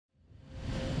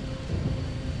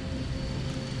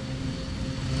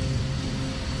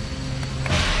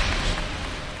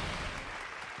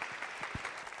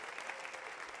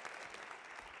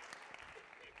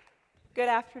Good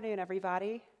afternoon,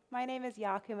 everybody. My name is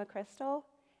Kumah-Crystal,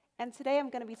 and today I'm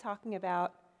going to be talking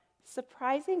about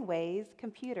surprising ways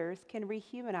computers can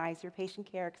rehumanize your patient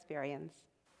care experience.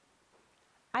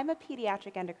 I'm a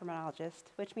pediatric endocrinologist,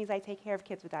 which means I take care of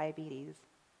kids with diabetes.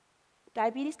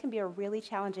 Diabetes can be a really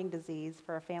challenging disease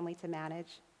for a family to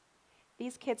manage.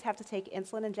 These kids have to take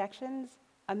insulin injections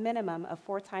a minimum of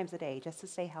 4 times a day just to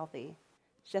stay healthy,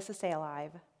 just to stay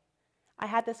alive. I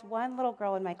had this one little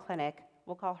girl in my clinic.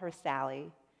 We'll call her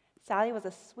Sally. Sally was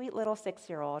a sweet little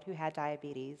 6-year-old who had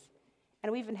diabetes,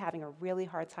 and we've been having a really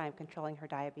hard time controlling her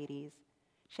diabetes.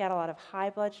 She had a lot of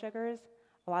high blood sugars,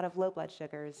 a lot of low blood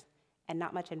sugars, and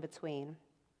not much in between.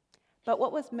 But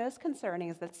what was most concerning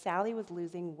is that Sally was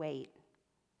losing weight.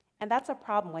 And that's a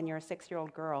problem when you're a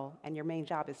 6-year-old girl and your main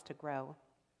job is to grow.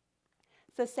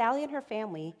 So Sally and her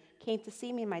family came to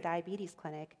see me in my diabetes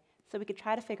clinic so we could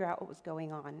try to figure out what was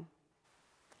going on.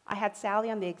 I had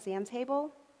Sally on the exam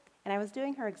table, and I was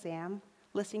doing her exam,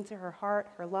 listening to her heart,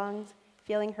 her lungs,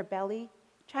 feeling her belly,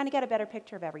 trying to get a better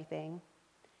picture of everything.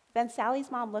 Then Sally's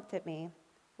mom looked at me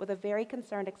with a very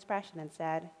concerned expression and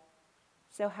said,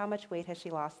 "So how much weight has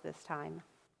she lost this time?"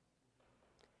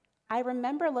 I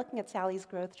remember looking at Sally's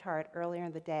growth chart earlier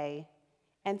in the day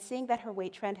and seeing that her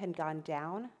weight trend had gone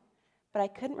down, but I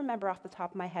couldn't remember off the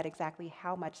top of my head exactly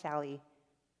how much Sally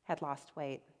had lost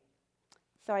weight.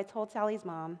 So I told Sally's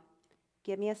mom,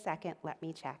 "Give me a second, let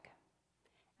me check."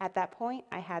 At that point,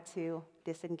 I had to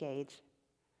disengage.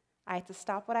 I had to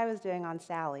stop what I was doing on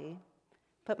Sally,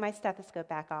 put my stethoscope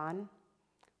back on,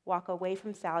 walk away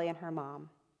from Sally and her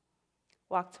mom,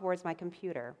 walk towards my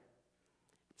computer,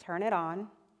 turn it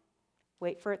on,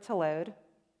 wait for it to load,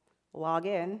 log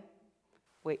in,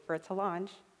 wait for it to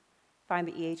launch, find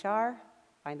the EHR,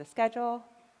 find the schedule,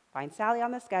 find Sally on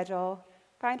the schedule,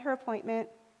 find her appointment,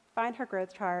 find her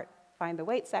growth chart, find the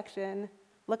weight section,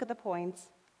 look at the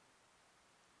points,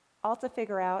 all to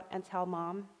figure out and tell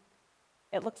Mom,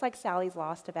 it looks like Sally's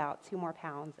lost about 2 more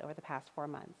pounds over the past 4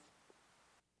 months.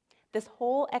 This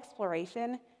whole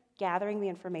exploration, gathering the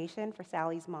information for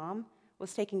Sally's mom,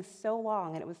 was taking so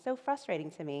long and it was so frustrating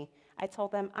to me. I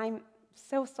told them, "I'm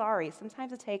so sorry.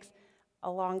 Sometimes it takes a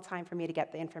long time for me to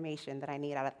get the information that I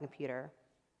need out of the computer."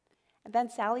 And then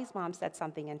Sally's mom said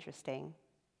something interesting.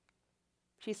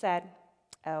 She said,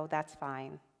 "Oh, that's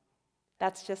fine.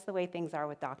 That's just the way things are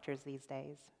with doctors these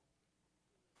days."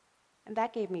 And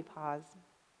that gave me pause.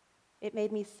 It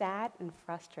made me sad and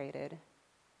frustrated.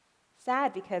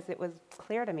 Sad because it was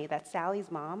clear to me that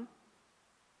Sally's mom,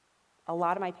 a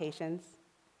lot of my patients,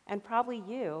 and probably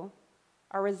you,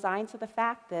 are resigned to the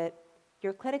fact that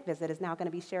your clinic visit is now going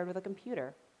to be shared with a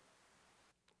computer.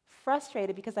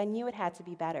 Frustrated because I knew it had to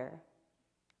be better.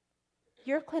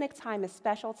 Your clinic time is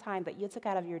special time that you took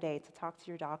out of your day to talk to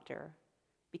your doctor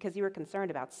because you were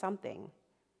concerned about something.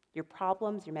 Your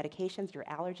problems, your medications, your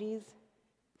allergies,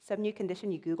 some new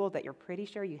condition you Googled that you're pretty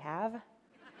sure you have.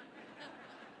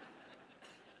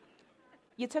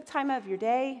 You took time out of your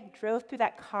day, drove through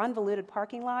that convoluted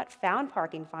parking lot, found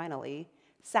parking finally,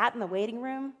 sat in the waiting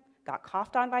room, got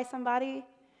coughed on by somebody,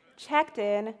 checked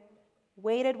in,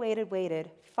 waited,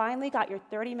 finally got your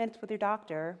 30 minutes with your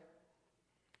doctor,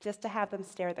 just to have them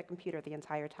stare at the computer the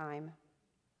entire time.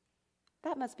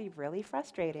 That must be really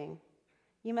frustrating.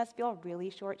 You must feel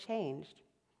really shortchanged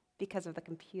because of the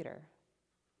computer.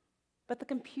 But the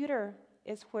computer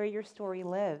is where your story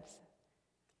lives.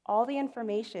 All the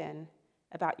information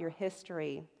about your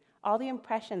history, all the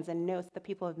impressions and notes that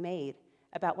people have made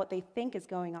about what they think is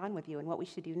going on with you and what we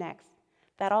should do next,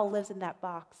 that all lives in that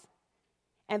box.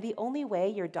 And the only way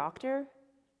your doctor,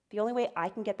 the only way I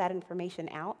can get that information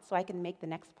out so I can make the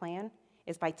next plan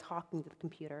is by talking to the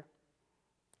computer.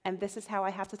 And this is how I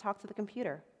have to talk to the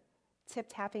computer,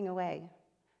 tip-tapping away.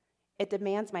 It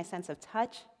demands my sense of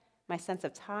touch, my sense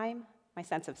of time, my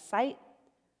sense of sight,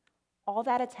 all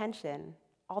that attention,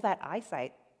 all that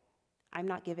eyesight I'm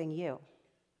not giving you.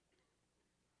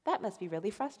 That must be really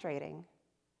frustrating.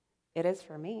 It is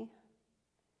for me.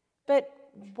 But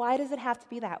why does it have to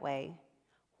be that way?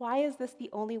 Why is this the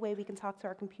only way we can talk to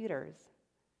our computers?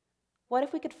 What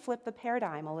if we could flip the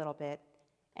paradigm a little bit?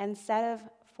 Instead of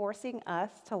forcing us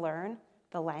to learn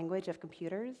the language of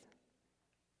computers,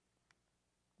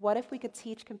 what if we could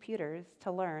teach computers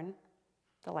to learn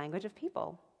the language of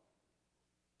people?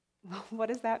 What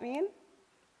does that mean?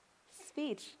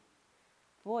 Speech,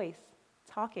 voice,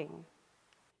 talking.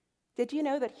 Did you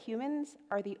know that humans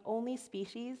are the only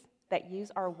species that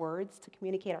use our words to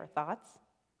communicate our thoughts?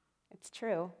 It's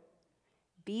true.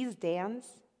 Bees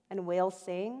dance and whales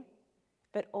sing,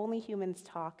 but only humans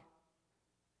talk.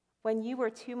 When you were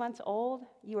 2 months old,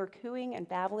 you were cooing and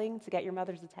babbling to get your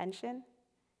mother's attention.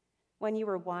 When you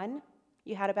were 1,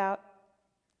 you had about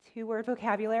 2-word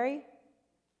vocabulary.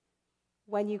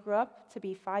 When you grew up to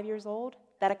be 5 years old,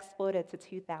 that exploded to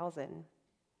 2,000.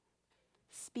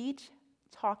 Speech,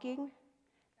 talking,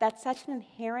 that's such an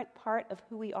inherent part of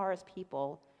who we are as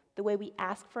people, the way we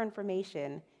ask for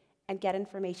information and get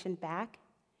information back.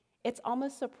 It's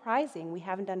almost surprising we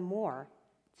haven't done more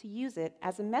to use it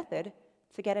as a method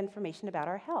to get information about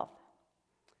our health.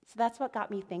 So that's what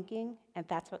got me thinking, and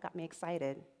that's what got me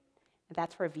excited. And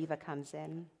that's where Viva comes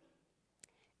in.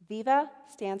 Viva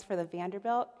stands for the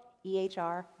Vanderbilt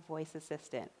EHR Voice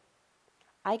Assistant.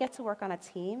 I get to work on a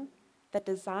team that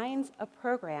designs a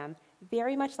program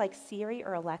very much like Siri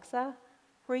or Alexa,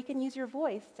 where you can use your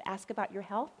voice to ask about your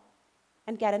health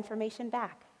and get information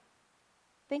back.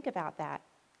 Think about that.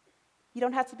 You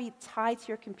don't have to be tied to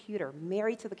your computer,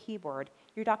 married to the keyboard.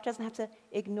 Your doctor doesn't have to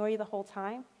ignore you the whole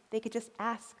time. They could just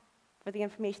ask for the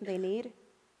information they need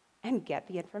and get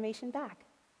the information back.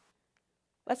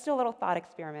 Let's do a little thought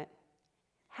experiment.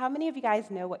 How many of you guys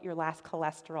know what your last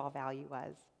cholesterol value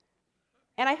was?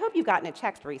 And I hope you've gotten it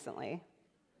checked recently.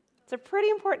 It's a pretty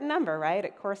important number, right?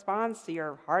 It corresponds to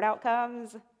your heart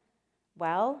outcomes.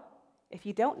 Well, if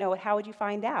you don't know it, how would you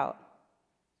find out?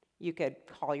 You could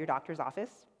call your doctor's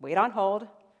office, wait on hold,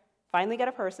 finally get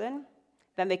a person,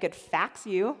 then they could fax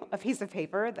you a piece of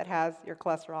paper that has your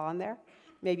cholesterol on there.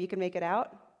 Maybe you can make it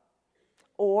out.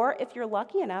 Or if you're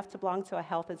lucky enough to belong to a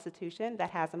health institution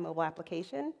that has a mobile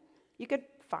application, you could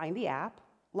find the app,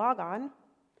 log on,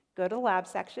 go to the lab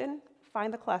section,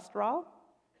 find the cholesterol,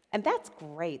 and that's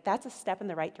great. That's a step in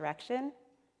the right direction.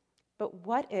 But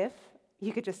what if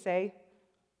you could just say,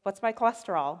 "What's my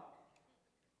cholesterol?"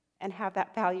 and have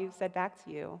that value said back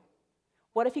to you?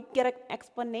 What if you could get an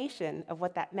explanation of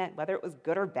what that meant, whether it was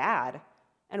good or bad,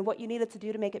 and what you needed to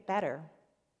do to make it better?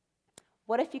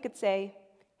 What if you could say,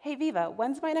 "Hey, Viva,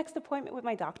 when's my next appointment with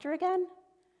my doctor again?"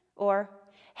 Or,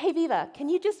 "Hey, Viva, can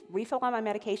you just refill on my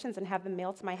medications and have them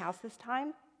mailed to my house this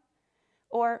time?"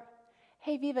 Or,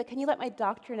 "Hey, Viva, can you let my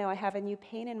doctor know I have a new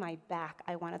pain in my back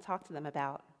I want to talk to them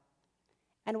about?"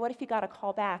 And what if you got a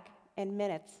call back in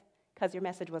minutes because your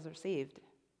message was received?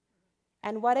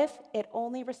 And what if it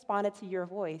only responded to your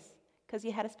voice because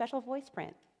you had a special voice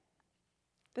print?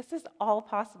 This is all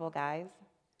possible, guys.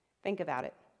 Think about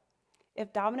it.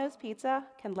 If Domino's Pizza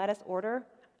can let us order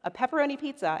a pepperoni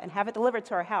pizza and have it delivered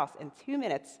to our house in 2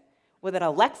 minutes with an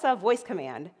Alexa voice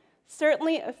command,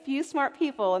 certainly a few smart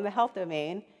people in the health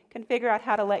domain can figure out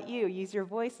how to let you use your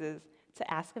voices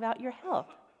to ask about your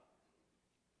health.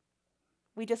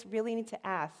 We just really need to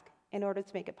ask in order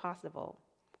to make it possible.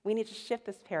 We need to shift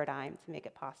this paradigm to make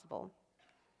it possible.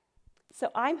 So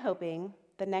I'm hoping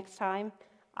the next time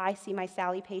I see my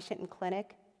Sally patient in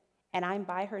clinic and I'm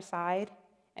by her side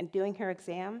and doing her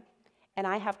exam and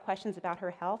I have questions about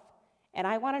her health and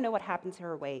I want to know what happened to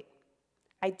her weight,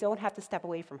 I don't have to step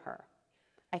away from her.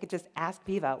 I could just ask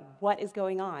Viva, "What is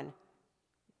going on?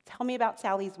 Tell me about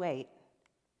Sally's weight."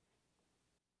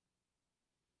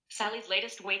 Sally's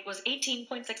latest weight was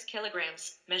 18.6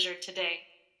 kilograms, measured today,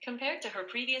 compared to her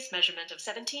previous measurement of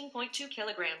 17.2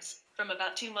 kilograms from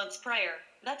about 2 months prior.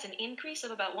 That's an increase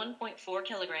of about 1.4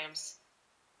 kilograms.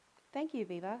 Thank you,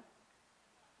 Viva.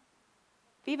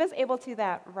 Viva's able to do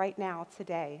that right now,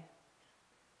 today.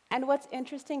 And what's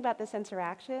interesting about this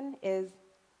interaction is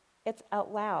it's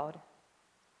out loud.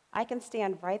 I can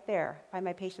stand right there by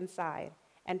my patient's side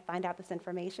and find out this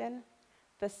information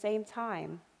the same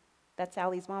time that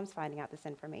Sally's mom's finding out this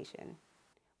information.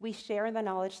 We share in the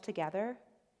knowledge together,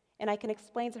 and I can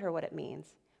explain to her what it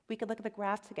means. We can look at the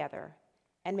graph together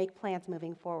and make plans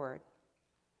moving forward.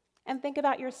 And think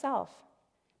about yourself.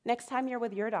 Next time you're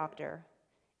with your doctor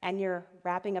and you're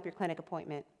wrapping up your clinic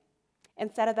appointment,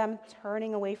 instead of them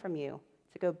turning away from you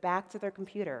to go back to their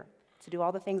computer to do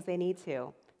all the things they need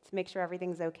to make sure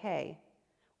everything's okay,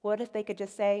 what if they could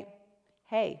just say,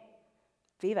 "Hey,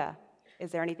 Viva,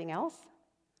 is there anything else?"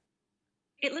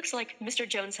 It looks like Mr.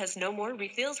 Jones has no more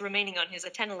refills remaining on his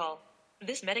atenolol.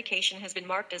 This medication has been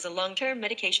marked as a long-term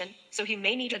medication, so he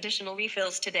may need additional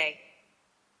refills today.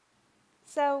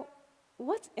 So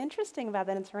what's interesting about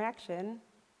that interaction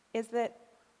is that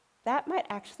might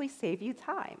actually save you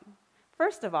time.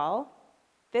 First of all,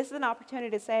 this is an opportunity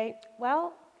to say,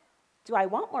 well, do I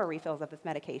want more refills of this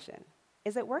medication?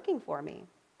 Is it working for me?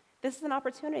 This is an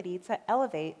opportunity to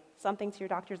elevate something to your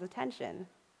doctor's attention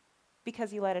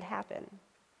because you let it happen.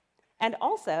 And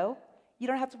also, you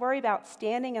don't have to worry about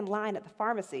standing in line at the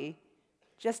pharmacy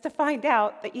just to find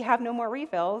out that you have no more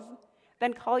refills,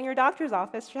 then calling your doctor's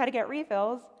office to try to get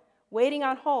refills, waiting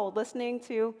on hold, listening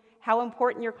to how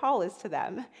important your call is to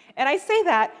them. And I say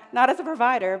that not as a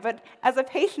provider, but as a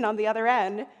patient on the other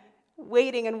end.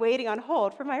 waiting and waiting on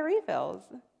hold for my refills.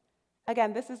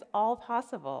 Again, this is all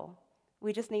possible.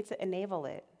 We just need to enable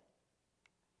it.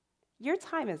 Your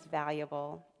time is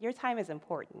valuable. Your time is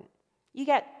important. You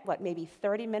get, maybe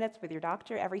 30 minutes with your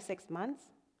doctor every 6 months?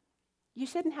 You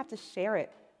shouldn't have to share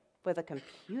it with a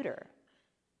computer.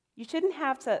 You shouldn't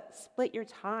have to split your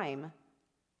time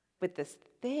with this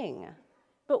thing.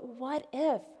 But what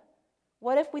if?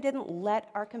 What if we didn't let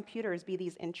our computers be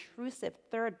these intrusive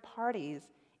third parties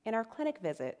in our clinic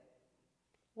visit?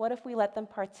 What if we let them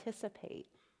participate?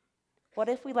 What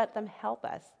if we let them help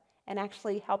us and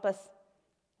actually help us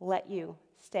let you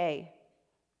stay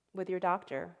with your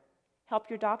doctor? Help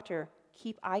your doctor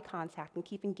keep eye contact and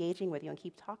keep engaging with you and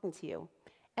keep talking to you,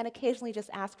 and occasionally just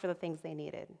ask for the things they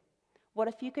needed. What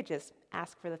if you could just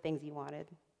ask for the things you wanted?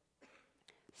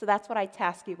 So that's what I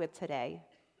task you with today.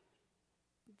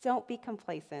 Don't be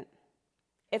complacent.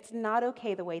 It's not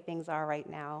okay the way things are right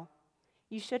now.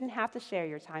 You shouldn't have to share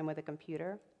your time with a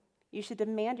computer. You should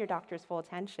demand your doctor's full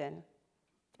attention,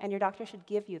 and your doctor should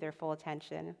give you their full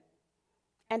attention.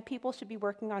 And people should be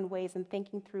working on ways and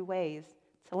thinking through ways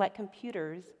to let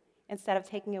computers, instead of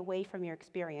taking away from your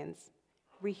experience,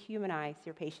 rehumanize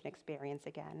your patient experience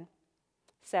again.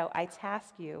 So I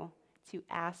task you to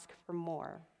ask for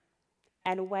more.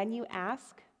 And when you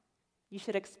ask, you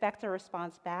should expect a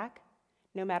response back,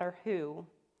 no matter who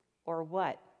or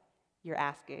what you're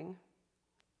asking.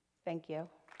 Thank you.